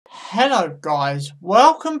Hello guys,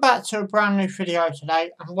 welcome back to a brand new video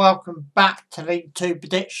today and welcome back to League 2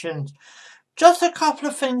 predictions. Just a couple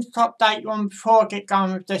of things to update you on before I get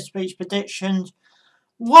going with this week's predictions.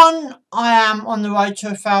 One, I am on the road to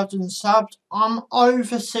 1,000 subs. I'm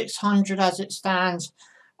over 600 as it stands.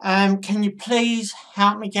 Can you please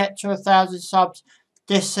help me get to 1,000 subs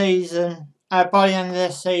this season, by the end of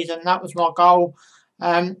this season? That was my goal.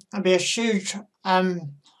 It'd be a huge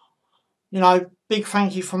big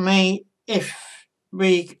thank you from me if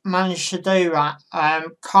we manage to do that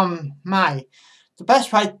come May. The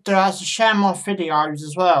best way to do that is to share my videos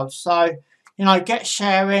as well. So, get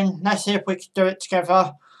sharing. Let's see if we can do it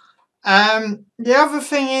together. The other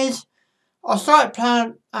thing is, I started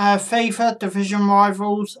playing FIFA Division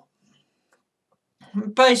Rivals.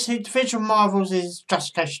 Basically, Division Rivals is,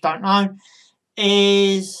 just in case you don't know,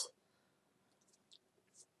 is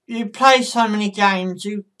you play so many games,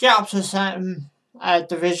 you get up to a certain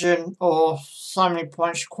division or so many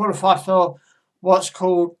points, you qualify for what's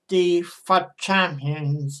called the FUT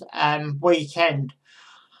Champions weekend.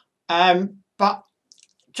 But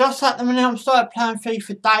just at the minute, I'm started playing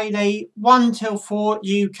FIFA daily, 1 till 4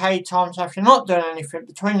 UK time. So if you're not doing anything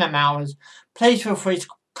between them hours, please feel free to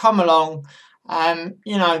come along.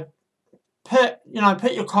 Put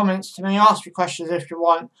your comments to me, ask me questions if you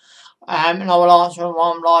want, and I will answer them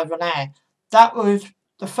while I'm live on air. That was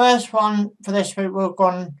the first one for this week.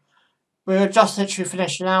 We're just literally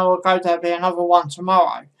finished now. We'll go, there'll be another one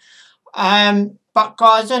tomorrow. But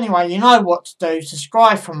guys, anyway, you know what to do.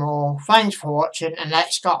 Subscribe for more. Thanks for watching, and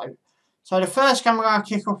let's go. So the first game we're going to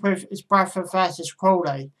kick off with is Bradford versus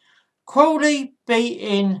Crawley. Crawley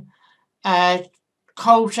beating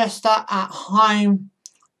Colchester at home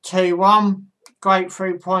 2-1. Great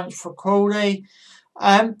 3 points for Crawley.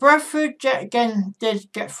 Bradford again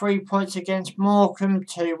did get 3 points against Morecambe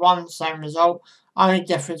 2-1, same result. Only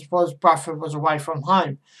difference was Bradford was away from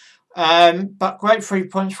home. But great 3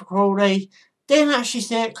 points for Crawley. Didn't actually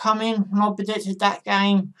see it coming when I predicted that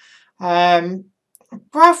game.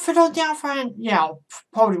 Bradford on the other hand,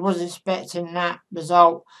 probably was expecting that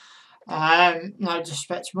result. No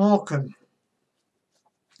disrespect to Morecambe.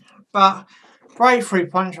 But great 3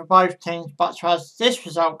 points for both teams, but as this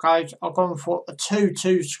result goes, I've gone for a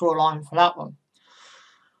 2-2 scoreline for that one.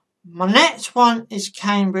 My next one is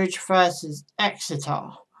Cambridge versus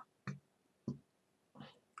Exeter.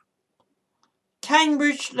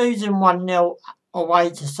 Cambridge losing 1-0 away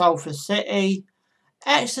to Salford City.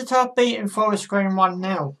 Exeter beating Forest Green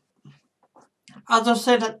 1-0. As I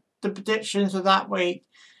said at the predictions of that week,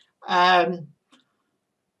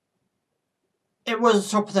 it was a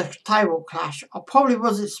top of the table clash. I probably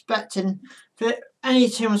was expecting that any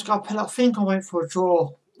team was going to pull. I think I went for a draw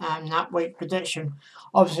that week prediction.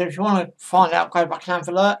 Obviously, if you want to find out, go back and have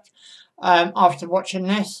a look after watching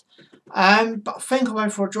this. But I think I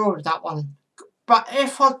went for a draw with that one. But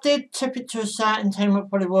if I did tip it to a certain team, it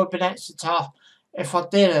probably would have been Exeter if I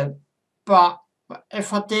didn't. But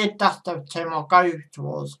if I did, that's the team I'll go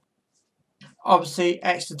towards. Obviously,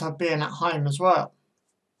 Exeter being at home as well.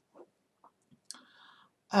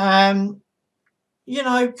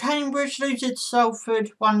 Cambridge losing to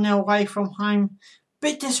Salford 1-0 away from home.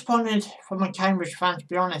 Bit disappointed from a Cambridge fan, to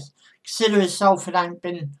be honest. Considering Salford ain't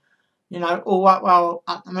been, all that well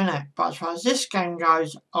at the minute. But as far as this game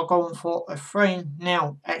goes, I've gone for a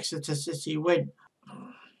 3-0 Exeter City win.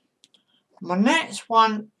 My next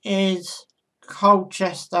one is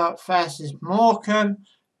Colchester versus Morecambe.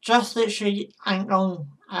 Just literally ain't long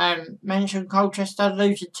mentioned Colchester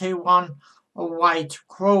losing 2-1 away to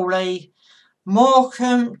Crawley.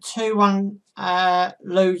 Morecambe 2-1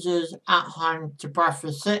 losers at home to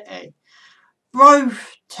Bradford City.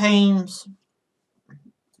 Both teams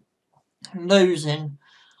losing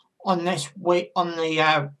on this week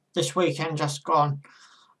this weekend just gone.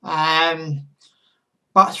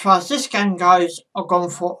 But as far as this game goes, I've gone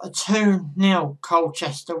for a 2-0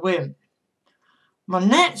 Colchester win. My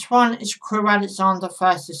next one is Crewe Alexandra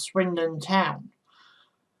versus Swindon Town.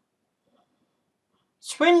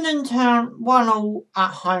 Swindon Town 1-1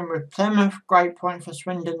 at home with Plymouth. Great point for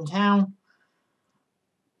Swindon Town.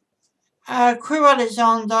 Crewe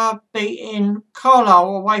Alexandra beating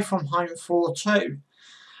Carlisle away from home 4-2.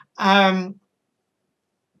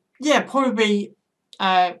 Probably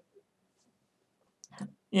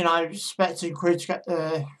expecting Crewe to get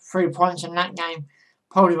the 3 points in that game.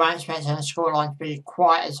 Probably won't expect the scoreline to be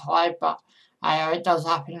quite as high, but it does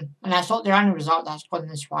happen. And that's not the only result that's gone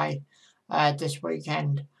this way this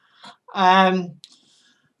weekend. Great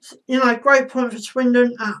point for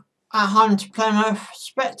Swindon at at home to Plymouth.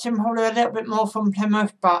 Expecting probably a little bit more from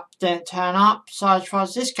Plymouth, but didn't turn up. So as far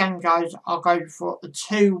as this game goes, I'll go for a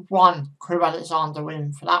 2-1 Crewe Alexandra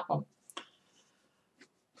win for that one.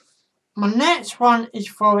 My next one is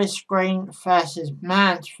Forest Green versus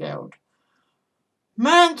Mansfield.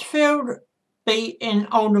 Mansfield beating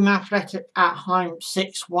Oldham Athletic at home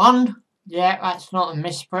 6-1. Yeah, that's not a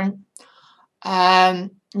misprint.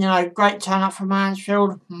 Great turn up for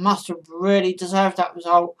Mansfield. Must have really deserved that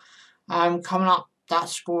result. Coming up that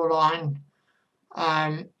scoreline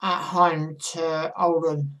at home to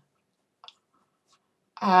Oldham.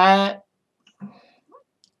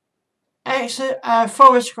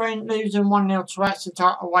 Forest Green losing 1-0 to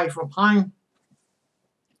Exeter away from home.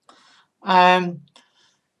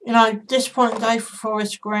 Disappointing day for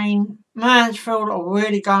Forest Green. Mansfield are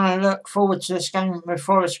really going to look forward to this game with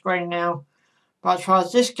Forest Green now. But as far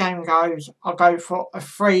as this game goes, I'll go for a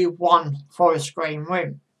 3-1 Forest Green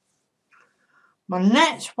win. My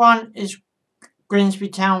next one is Grimsby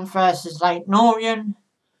Town versus Leyton Orient.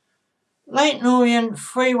 Leyton Orient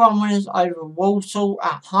 3-1 winners over Walsall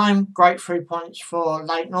at home. Great 3 points for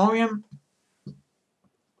Leyton Orient.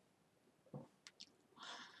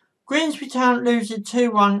 Grimsby Town losing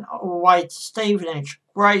 2-1 away to Stevenage.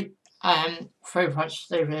 Great 3 points to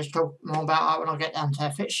Stevenage. Talk more about that when I get down to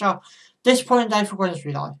their fixture. Disappointing day for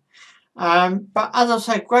Grimsby though. But as I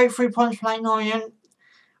said, great 3 points for Leyton Orient.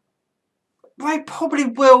 They probably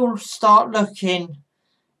will start looking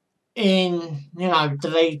in, the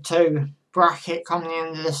League 2 bracket coming the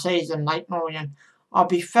end of the season, Leyton Orient. I'll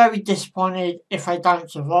be very disappointed if they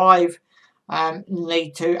don't survive in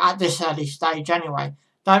League 2 at this early stage anyway.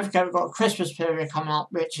 Don't forget we've got a Christmas period coming up,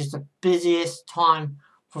 which is the busiest time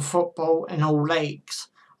for football in all leagues,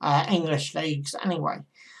 English leagues anyway.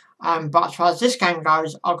 But as far as this game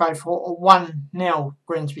goes, I'll go for a 1-0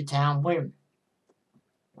 Grimsby Town win.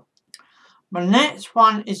 My next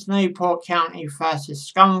one is Newport County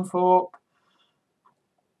versus Scunthorpe.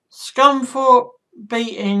 Scunthorpe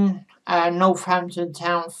beating Northampton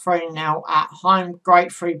Town 3-0 at home.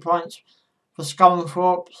 Great 3 points for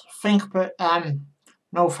Scunthorpe. Think about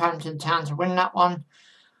Northampton Town to win that one.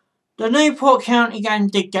 The Newport County game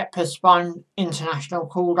did get postponed, international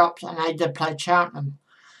call-ups, and they did play Cheltenham.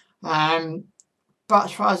 But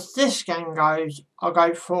as far as this game goes, I'll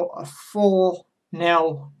go for a 4-0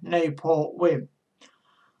 Newport win.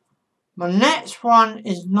 My next one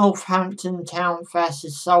is Northampton Town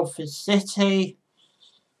versus Salford City.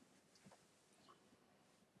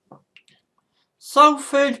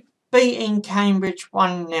 Salford beating Cambridge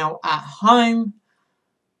 1-0 at home.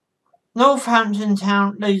 Northampton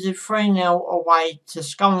Town losing 3-0 away to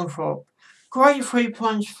Scunthorpe. Great 3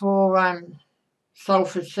 points for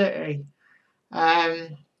Salford City.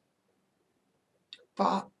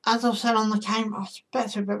 But as I've said on the game, I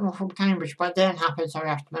expected a bit more from Cambridge, but it didn't happen, so we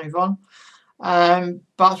have to move on.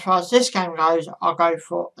 But as far as this game goes, I'll go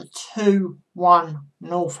for a 2-1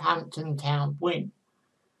 Northampton Town win.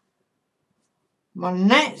 My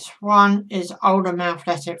next one is Oldham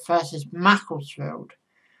Athletic versus Macclesfield.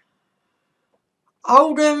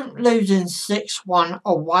 Oldham losing 6-1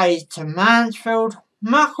 away to Mansfield.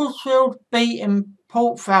 Macclesfield beating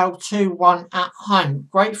Port Vale 2-1 at home.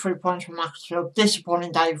 Great 3 points for Macclesfield.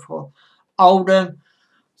 Disappointing day for Oldham.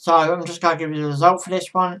 So I'm just going to give you the result for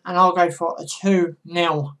this one. And I'll go for a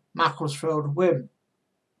 2-0 Macclesfield win.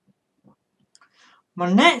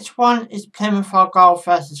 My next one is Plymouth Argyle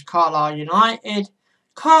versus Carlisle United.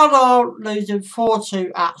 Carlisle losing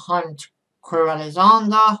 4-2 at home to Crewe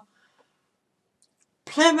Alexandra.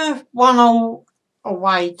 Plymouth 1-0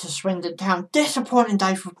 away to Swindon Town. Disappointing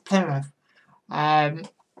day for Plymouth.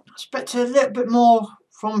 Expected a little bit more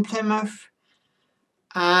from Plymouth.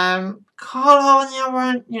 Carlisle on the other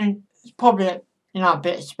hand, it's probably a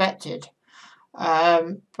bit expected.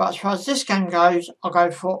 But as far as this game goes, I'll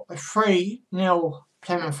go for a 3-0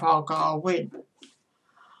 Plymouth Argyle win.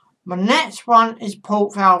 My next one is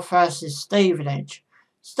Port Vale versus Stevenage.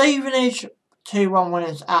 Stevenage 2-1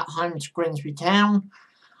 winners at home to Grimsby Town.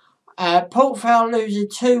 Port Vale losing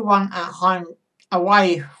 2-1 at home,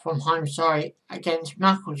 away from home, against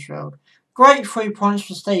Macclesfield. Great 3 points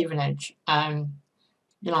for Stevenage.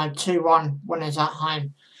 2-1 winners at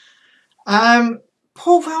home.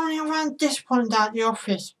 Port Vale on the other hand, disappointed at the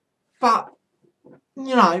office, but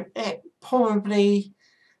it probably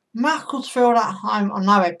Macclesfield at home. I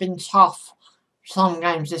know it's been tough some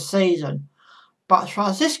games this season, but as far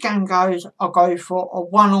as this game goes, I'll go for a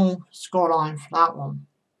 1-1 scoreline for that one.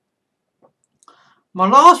 My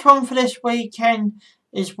last one for this weekend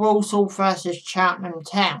is Walsall versus Cheltenham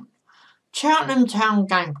Town. Cheltenham Town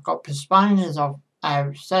game got postponed, as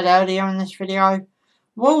I've said earlier in this video.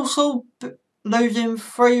 Walsall losing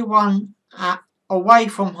 3-1 away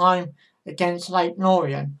from home against Leyton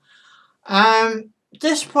Orient.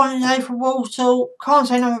 Disappointing day for Walsall. Can't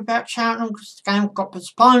say nothing about Cheltenham because the game got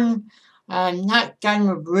postponed. And that game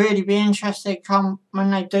would really be interesting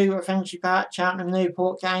when they do eventually go at Cheltenham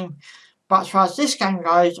Newport game. But as far as this game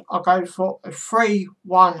goes, I'll go for a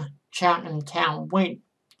 3-1 Cheltenham Town win.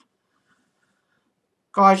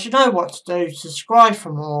 Guys, you know what to do. Subscribe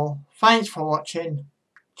for more. Thanks for watching.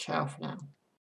 Ciao for now.